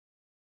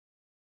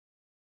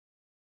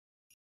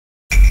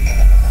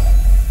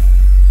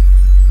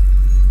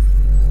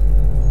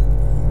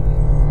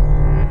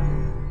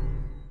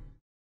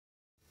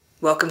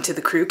Welcome to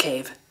the crew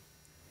cave.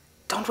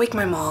 Don't wake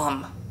my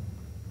mom.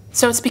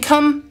 So it's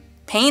become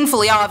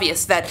painfully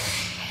obvious that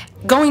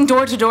going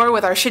door to door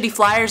with our shitty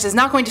flyers is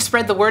not going to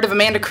spread the word of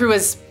Amanda Crew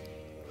as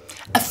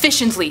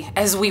efficiently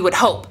as we would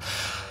hope.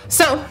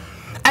 So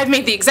I've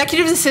made the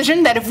executive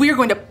decision that if we are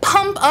going to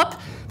pump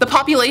up the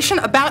population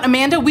about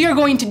Amanda, we are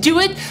going to do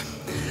it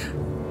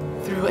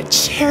through a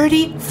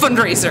charity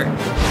fundraiser.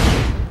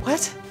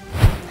 What?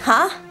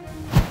 Huh?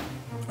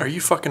 Are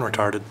you fucking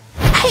retarded?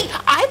 Hey,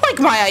 I like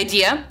my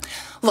idea.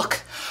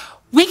 Look,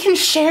 we can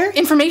share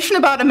information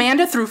about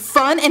Amanda through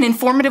fun and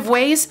informative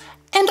ways,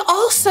 and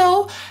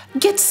also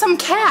get some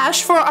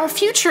cash for our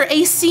future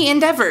AC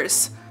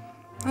endeavors.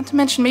 Not to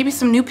mention maybe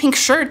some new pink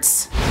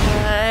shirts.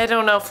 I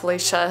don't know,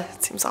 Felicia.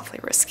 It seems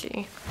awfully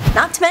risky.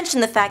 Not to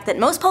mention the fact that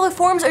most public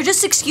forums are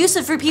just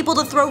excuses for people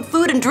to throw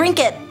food and drink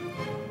at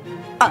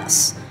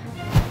us.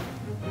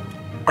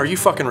 Are you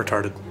fucking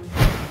retarded?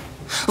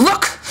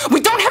 Look, we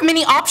don't have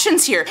many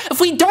options here.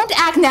 If we don't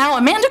act now,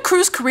 Amanda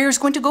Crew's career is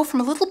going to go from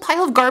a little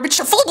pile of garbage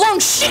to full-blown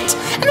shit,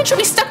 and then she'll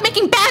be stuck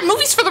making bad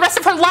movies for the rest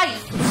of her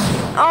life.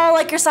 Oh,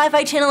 like your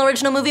Sci-Fi Channel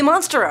original movie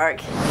Monster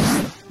Arc.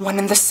 One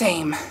and the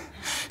same.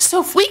 So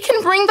if we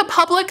can bring the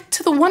public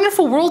to the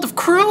wonderful world of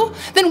Crew,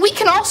 then we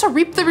can also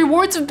reap the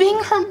rewards of being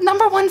her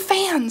 #1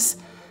 fans.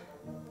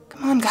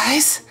 Come on,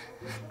 guys.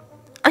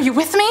 Are you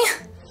with me?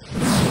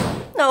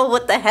 Oh,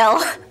 what the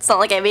hell? It's not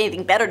like I have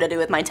anything better to do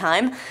with my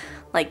time.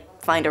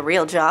 Like, find a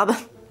real job.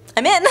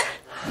 I'm in.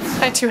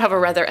 I too have a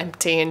rather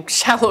empty and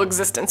shallow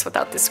existence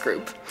without this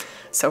group.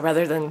 So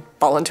rather than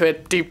fall into a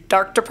deep,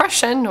 dark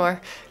depression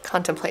or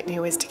contemplate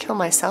new ways to kill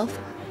myself,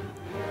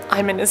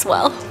 I'm in as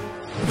well.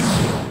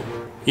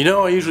 You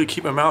know, I usually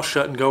keep my mouth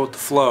shut and go with the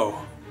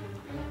flow.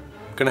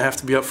 Gonna have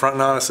to be upfront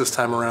and honest this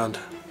time around.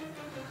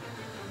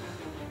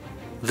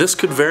 This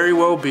could very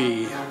well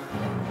be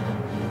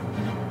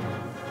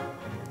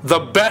the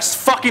best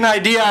fucking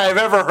idea I've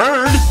ever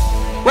heard.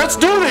 Let's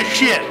do this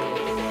shit!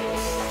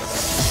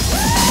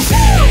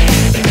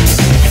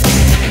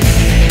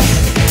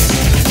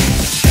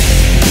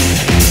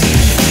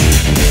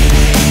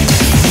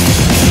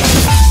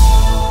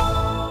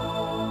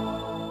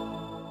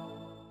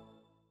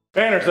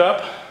 Banner's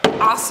up.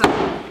 Awesome.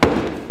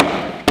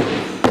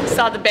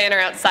 Saw the banner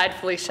outside,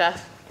 Felicia.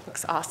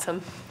 Looks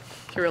awesome.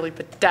 You really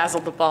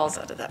bedazzled the balls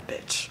out of that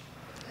bitch.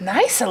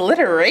 Nice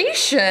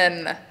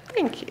alliteration.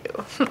 Thank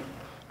you.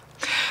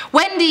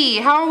 Wendy,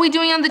 how are we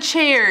doing on the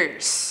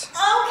chairs?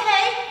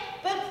 Okay,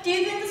 but do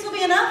you think this will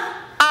be enough?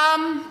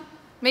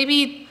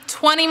 Maybe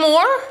 20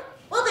 more?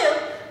 Will do.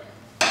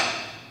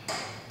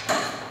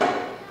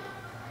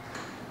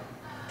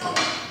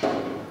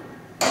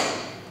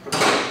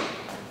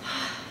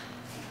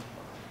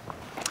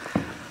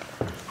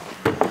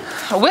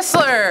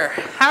 Whistler,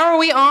 how are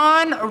we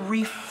on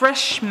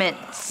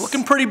refreshments?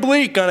 Looking pretty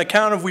bleak on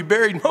account of we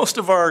buried most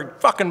of our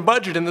fucking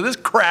budget into this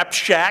crap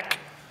shack.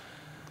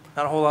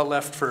 Not a whole lot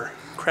left for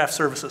craft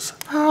services.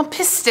 Oh,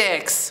 piss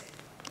sticks.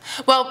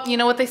 Well, you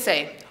know what they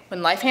say.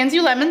 When life hands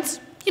you lemons,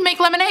 you make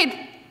lemonade.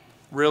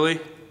 Really?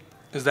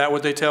 Is that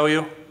what they tell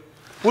you?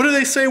 What do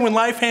they say when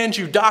life hands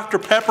you Dr.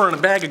 Pepper and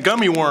a bag of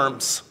gummy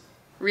worms?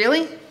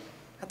 Really?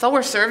 That's all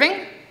we're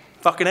serving?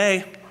 Fucking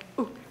A.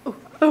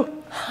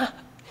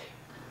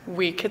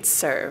 We could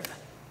serve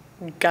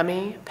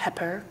gummy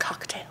pepper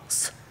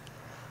cocktails.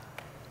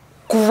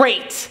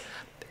 Great.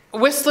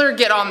 Whistler,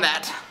 get on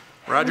that.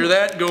 Roger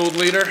that, gold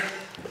leader.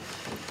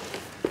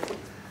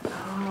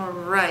 All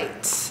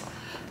right.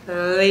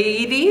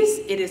 Ladies,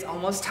 it is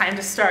almost time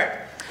to start.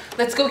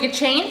 Let's go get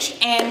changed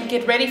and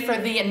get ready for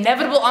the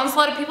inevitable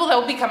onslaught of people that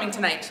will be coming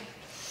tonight.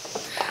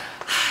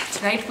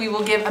 Tonight we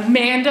will give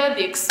Amanda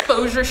the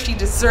exposure she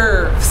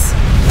deserves.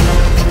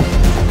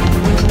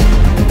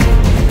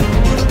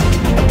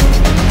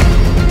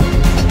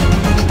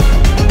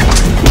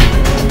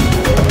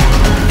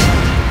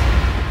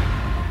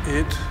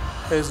 It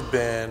has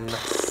been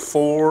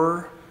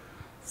 4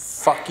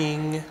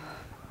 fucking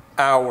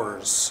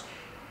hours.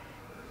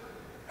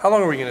 How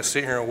long are we gonna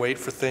sit here and wait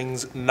for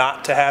things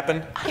not to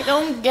happen? I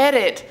don't get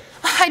it.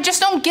 I just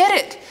don't get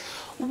it.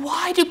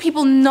 Why do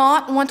people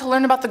not want to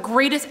learn about the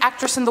greatest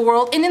actress in the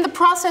world and in the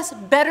process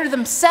better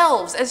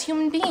themselves as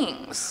human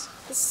beings?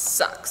 This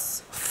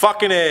sucks.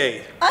 Fucking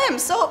A. I am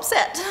so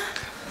upset.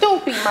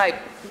 Don't be my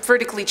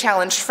vertically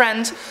challenged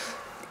friend.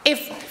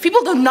 If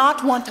people do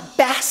not want to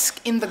bask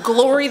in the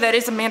glory that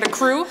is Amanda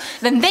Crew,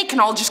 then they can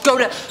all just go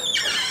to...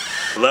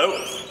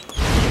 Hello?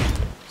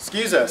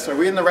 Excuse us, are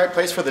we in the right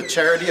place for the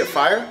Charity of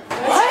Fire?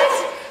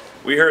 What?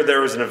 We heard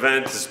there was an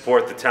event to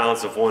support the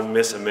talents of one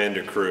Miss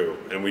Amanda Crew,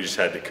 and we just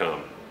had to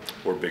come.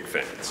 We're big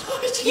fans.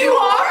 You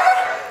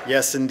are?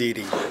 Yes,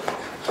 indeedy.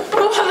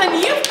 Well,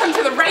 then you've come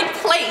to the right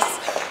place.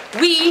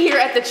 We here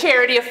at the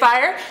Charity of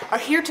Fire are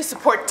here to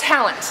support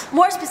talent.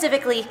 More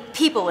specifically,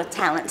 people with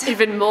talent.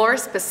 Even more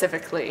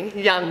specifically,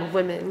 young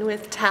women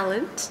with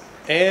talent.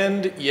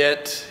 And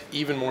yet,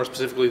 even more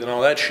specifically than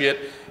all that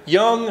shit,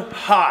 young,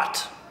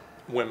 hot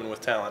women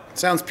with talent.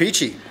 Sounds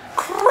peachy.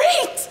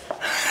 Great!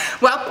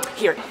 Well,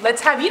 here,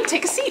 let's have you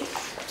take a seat.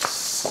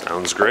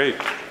 Sounds great.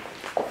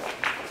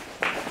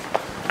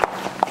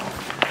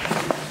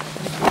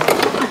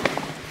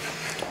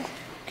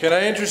 Can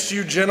I interest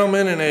you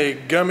gentlemen in a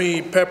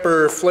gummy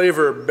pepper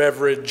flavor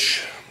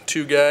beverage?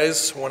 2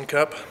 guys, 1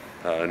 cup.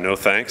 No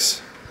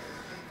thanks.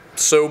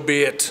 So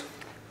be it.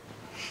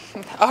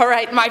 All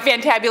right, my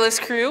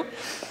fantabulous crew.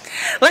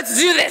 Let's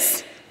do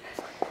this!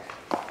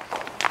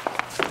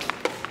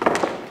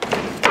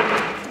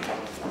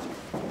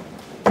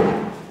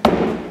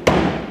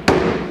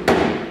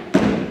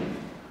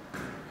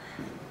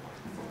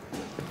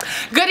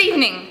 Good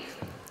evening,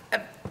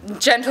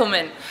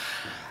 gentlemen.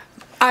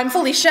 I'm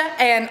Felicia,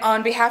 and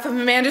on behalf of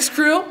Amanda's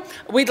crew,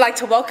 we'd like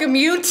to welcome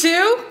you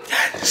to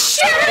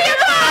Charity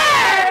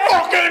Bar!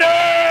 Fucking A!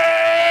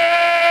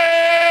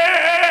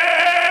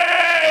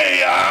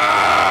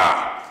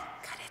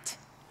 Cut it.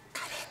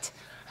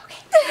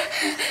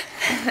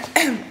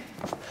 Okay.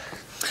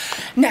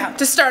 Now,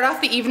 to start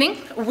off the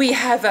evening, we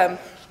have a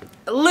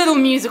little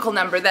musical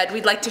number that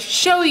we'd like to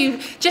show you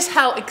just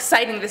how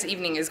exciting this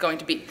evening is going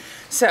to be.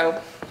 So,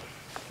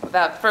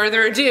 without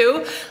further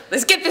ado,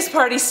 let's get this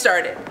party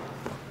started.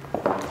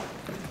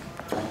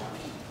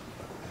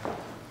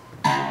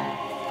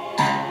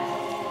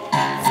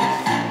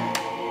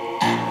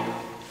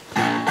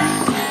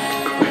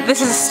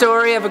 This is a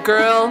story of a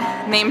girl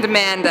named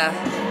Amanda.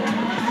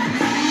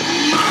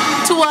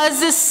 'Twas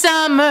the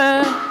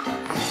summer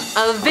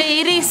of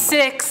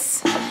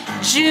 '86,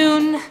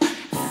 June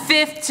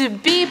 5th to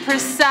be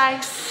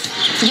precise.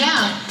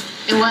 Yeah,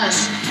 it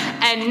was.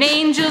 An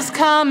angel's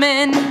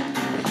coming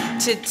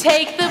to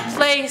take the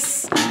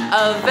place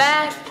of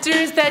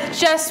actors that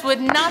just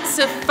would not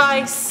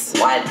suffice.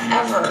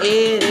 Whatever.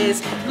 It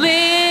is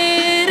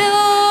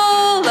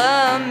little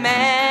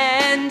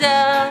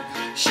Amanda.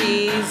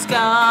 She's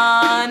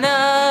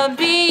gonna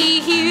be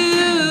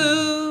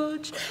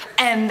huge.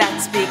 And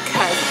that's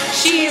because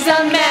she's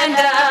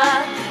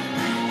Amanda.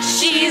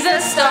 She's a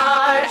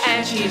star,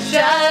 and she's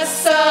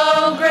just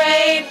so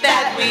great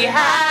that we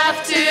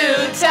have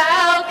to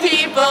tell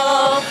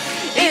people.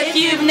 If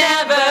you've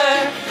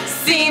never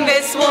seen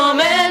this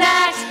woman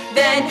act,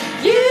 then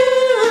you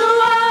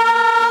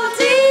all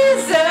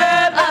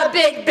deserve a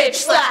big bitch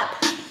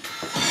slap.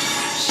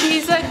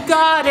 She's a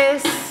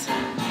goddess,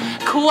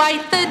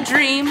 quite the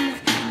dream,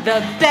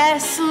 the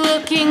best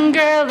looking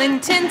girl in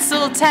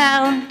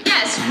Tinseltown.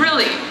 Yes,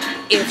 really.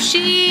 If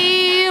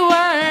she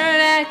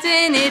weren't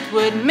acting, it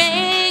would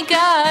make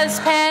us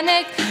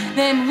panic,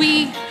 then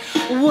we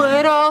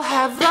would all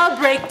have a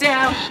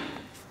breakdown.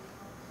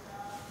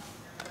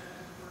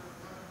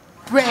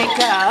 Break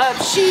up.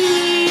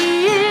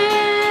 She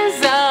is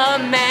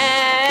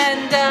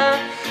Amanda,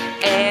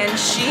 and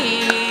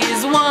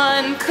she's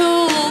one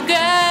cool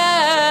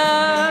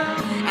girl,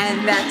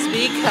 and that's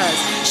because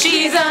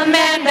she's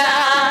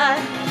Amanda.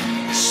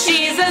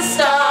 She's a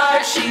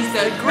star, she's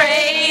the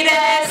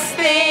greatest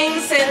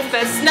thing since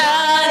the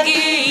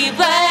Snuggie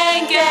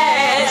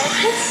blanket.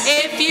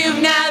 If you've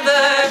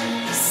never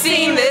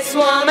seen this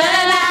woman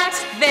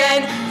act,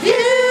 then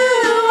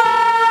you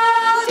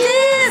all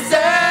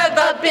deserve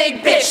a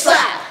big bitch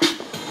slap.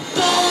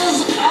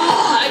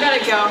 I gotta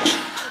go.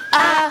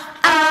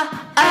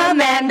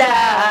 Amanda.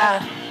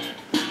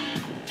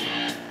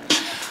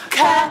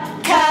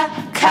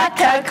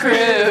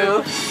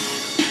 Crew.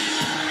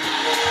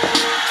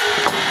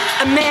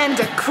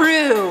 Amanda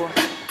Crew.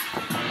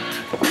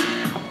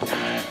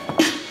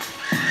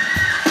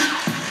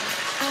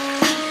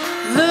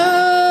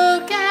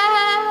 Look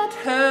at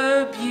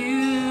her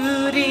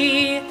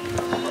beauty.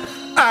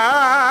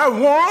 I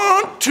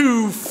want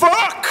to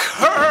fuck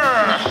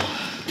her!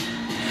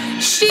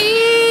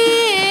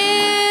 She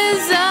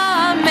is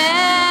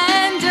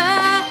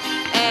Amanda,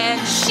 and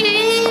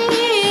she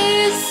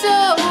is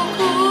so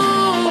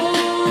cool.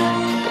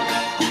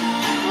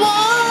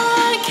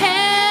 Why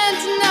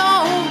can't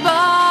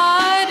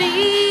nobody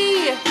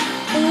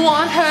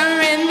want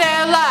her in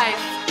their life?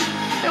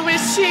 I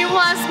wish she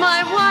was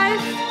my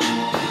wife.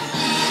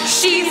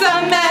 She's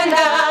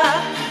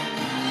Amanda.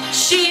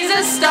 She's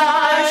a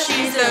star.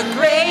 She's the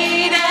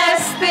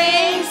greatest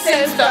thing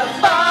since the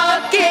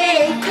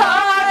fucking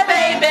car,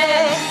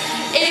 baby.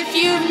 If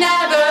you've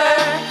never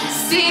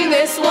seen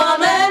this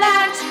woman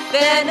act,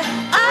 then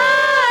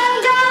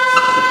I'm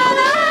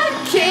gonna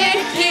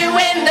kick you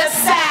in the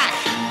sack.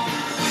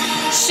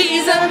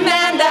 She's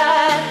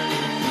Amanda.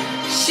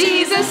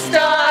 She's a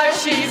star.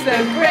 She's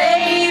the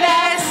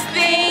greatest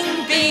thing,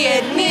 be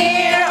it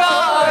near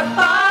or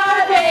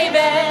far,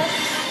 baby.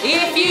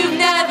 If you've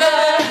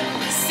never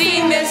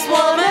seen this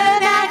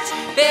woman act,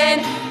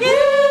 then you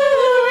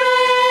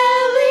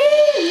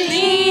really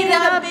need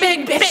a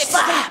big bitch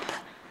slap.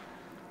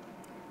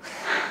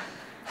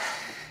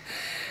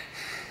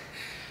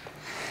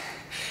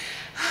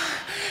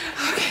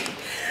 Okay.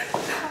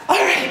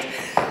 All right.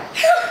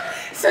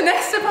 So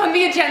next up on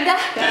the agenda.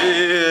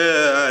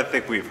 Yeah, I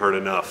think we've heard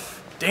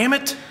enough. Damn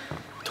it!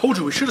 Told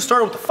you we should have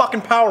started with the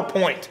fucking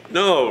PowerPoint.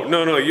 No.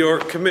 Your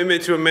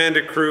commitment to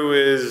Amanda Crew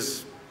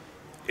is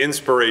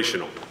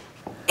inspirational.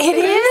 It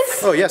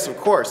is? Oh, yes, of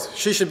course.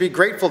 She should be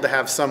grateful to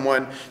have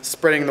someone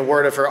spreading the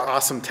word of her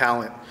awesome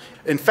talent.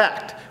 In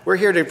fact, we're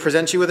here to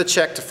present you with a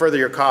check to further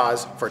your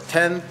cause for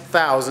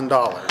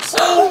 $10,000.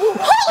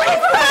 Holy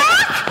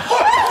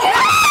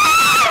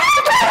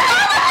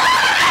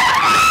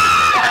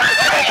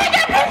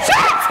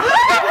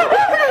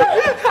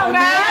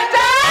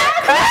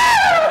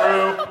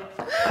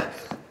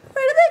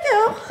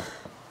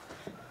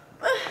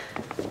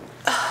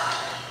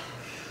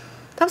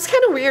That was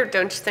kind of weird,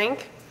 don't you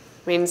think?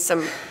 I mean,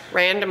 some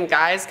random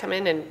guys come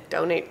in and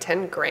donate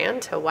 10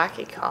 grand to a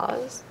wacky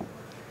cause.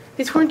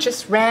 These weren't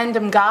just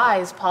random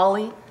guys,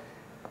 Polly.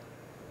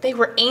 They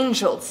were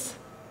angels.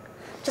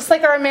 Just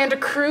like our Amanda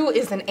Crew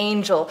is an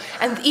angel.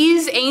 And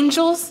these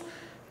angels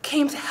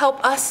came to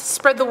help us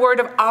spread the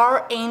word of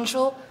our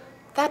angel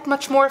that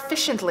much more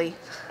efficiently.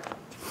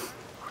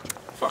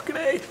 Fucking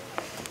A.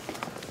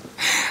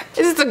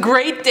 This is a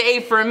great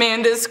day for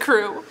Amanda's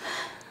Crew.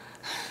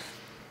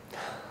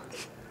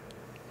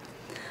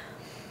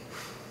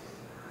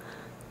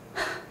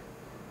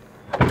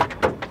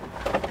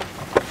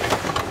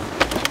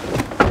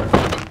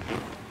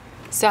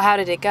 So how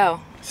did it go?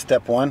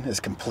 Step 1 is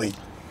complete.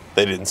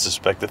 They didn't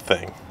suspect a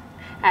thing.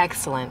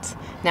 Excellent.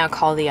 Now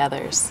call the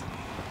others.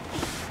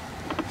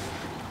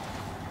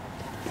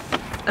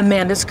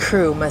 Amanda's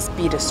Crew must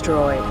be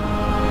destroyed.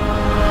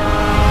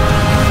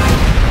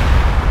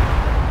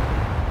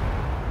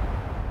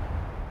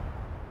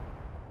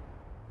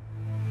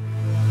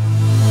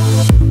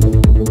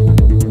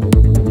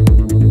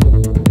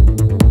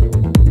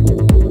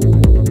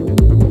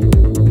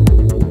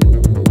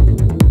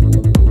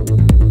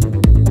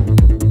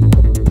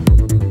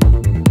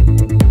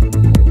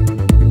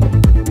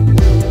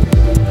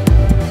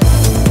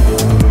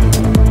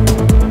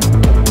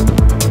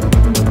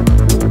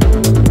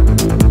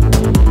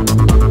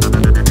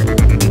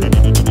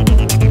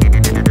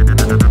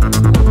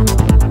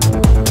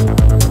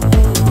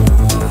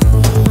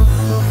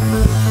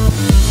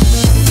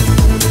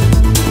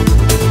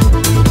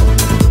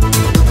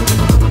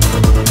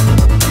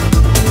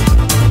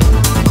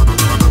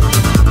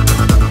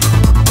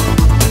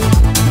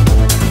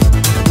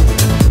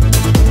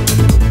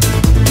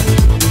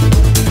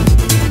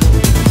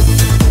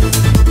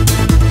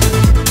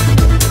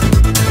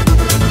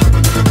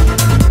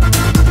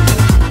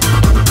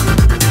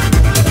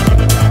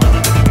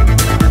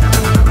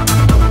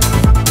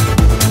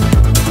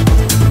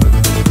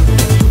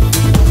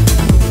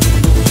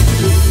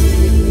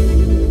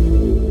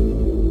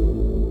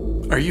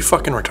 Are you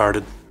fucking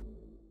retarded?